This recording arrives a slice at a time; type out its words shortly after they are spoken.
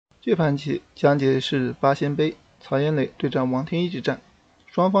这盘棋讲解的是八仙杯曹岩磊对战王天一之战，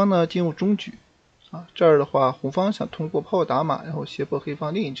双方呢进入中局这儿的话红方想通过炮打马，然后胁迫黑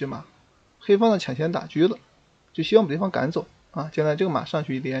方另一只马，黑方呢抢先打车了，就希望把对方赶走将来这个马上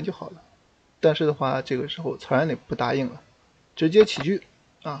去连就好了。但是的话这个时候曹岩磊不答应了，直接起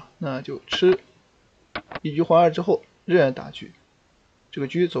车那就吃一局换2之后仍然打车，这个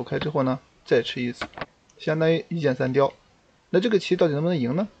车走开之后呢再吃一次，相当于一箭3雕。那这个棋到底能不能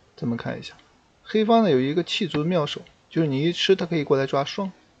赢呢？咱们看一下，黑方呢有一个弃卒妙手，就是你一吃他可以过来抓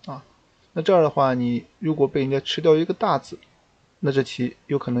双那这样的话你如果被人家吃掉一个大子，那这棋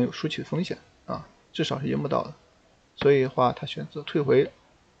有可能有输棋的风险至少是赢不到的。所以的话他选择退回，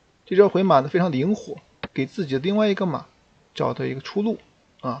这招回马呢非常灵活，给自己的另外一个马找到一个出路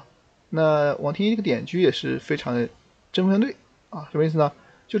那王天一这个点车也是非常的针锋相对什么意思呢？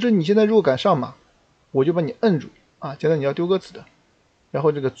就是你现在如果敢上马，我就把你摁住将来你要丢个子的，然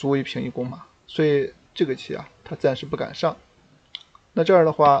后这个卒一平一攻马，所以这个棋他暂时不敢上。那这样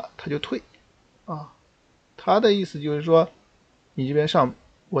的话他就退他的意思就是说你这边上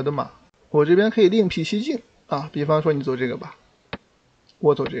我的马，我这边可以另辟蹊径比方说你走这个吧，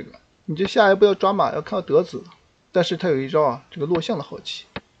我走这个，你这下一步要抓马要看到得子了，但是他有一招这个落象的好棋，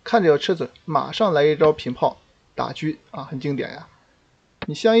看着要吃子，马上来一招平炮打车很经典呀。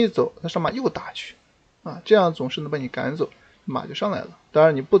你象一走，他上马又打车这样总是能把你赶走，马就上来了。当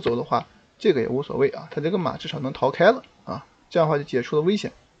然你不走的话这个也无所谓他这个马至少能逃开了这样的话就解除了危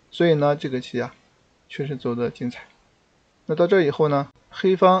险。所以呢这个棋确实走得精彩。那到这以后呢，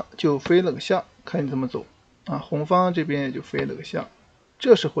黑方就飞了个象，看你怎么走红方这边也就飞了个象，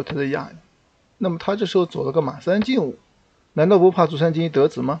这时候他在压你，那么他这时候走了个马3进5，难道不怕卒3进1得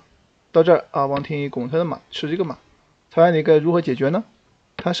子吗？到这儿王天一拱他的马吃这个马，曹岩磊该如何解决呢？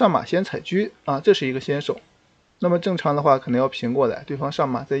他上马先踩车这是一个先手。那么正常的话可能要平过来，对方上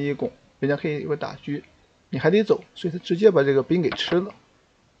马再一拱，人家可以有个打车，你还得走，所以他直接把这个兵给吃了，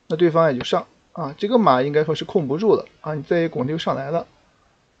那对方也就上这个马应该说是控不住了你再一拱就上来了。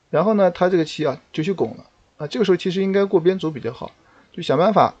然后呢他这个棋就去拱了这个时候其实应该过边卒比较好，就想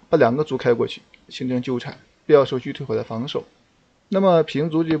办法把2个卒开过去，形成纠缠，不要受车退回来防守。那么平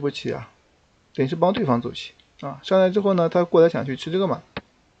卒这步棋等于是帮对方走棋上来之后呢他过来想去吃这个马，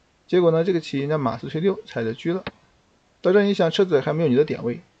结果呢这个棋人家马4退6踩着车了，到这你想车子还没有你的点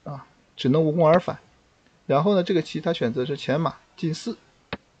位只能无功而返。然后呢这个棋他选择是前马进4，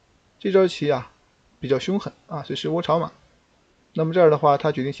这招棋比较凶狠随时窝朝马。那么这样的话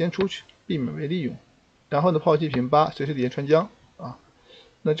他决定先出去避免被利用，然后呢炮七平8随时底下穿将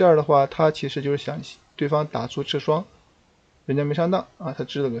那这样的话他其实就是想对方打出吃双，人家没上当他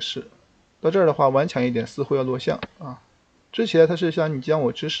知了个势。到这儿的话顽强一点，似乎要落象之前他是想你将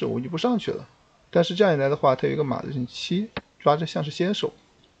我之势我就不上去了，但是这样一来的话他有一个马的7抓着象是先手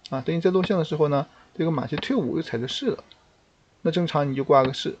等你在落象的时候呢这个马7退5又踩着士了，那正常你就挂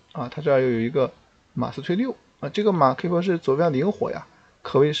个士他这儿又有一个马4退6这个马可以说是走非常灵活呀，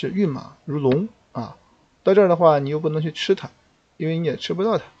可谓是运马如龙到这儿的话你又不能去吃它，因为你也吃不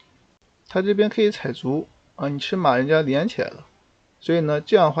到它，他这边可以踩卒你吃马人家连起来了，所以呢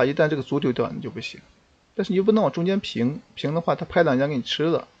这样的话一旦这个卒丢掉你就不行，但是你又不能往中间平的话他拍2将给你吃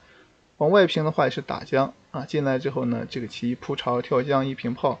了，往外平的话也是打将进来之后呢这个棋一扑巢跳将一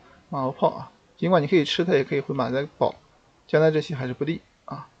平炮马后炮尽管你可以吃它也可以回马再保，将来这棋还是不利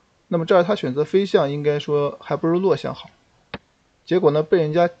那么这儿他选择飞象应该说还不如落象好，结果呢被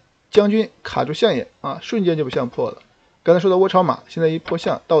人家将军卡住象眼瞬间就把象破了。刚才说到窝朝马，现在一破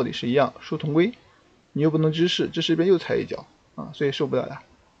象道理是一样，殊同归，你又不能知势，知势边又踩一脚所以受不了了。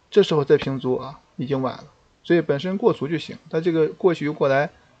这时候再平卒已经晚了，所以本身过卒就行，他这个过去又过来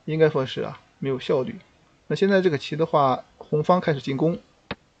应该说是没有效率。那现在这个棋的话红方开始进攻，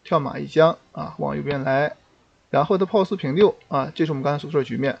跳马一将往右边来，然后他炮4平6这是我们刚才所说的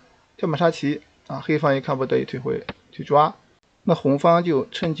局面，跳马杀棋黑方一看不得已退回去抓，那红方就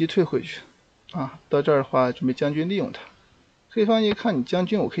趁机退回去到这儿的话准备将军利用它，黑方一看你将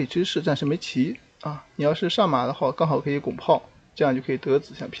军我可以知势，暂时没棋你要是上马的话刚好可以拱炮，这样就可以得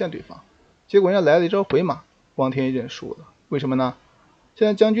子想骗对方，结果人家来了一招回马，王天一认输了。为什么呢？现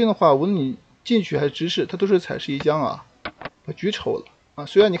在将军的话无论你进去还是知势他都是踩士一将把车抽了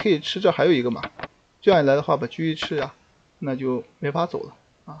虽然你可以吃这还有一个马，这样一来的话把车一吃那就没法走了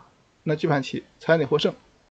那这盘棋曹岩磊获胜。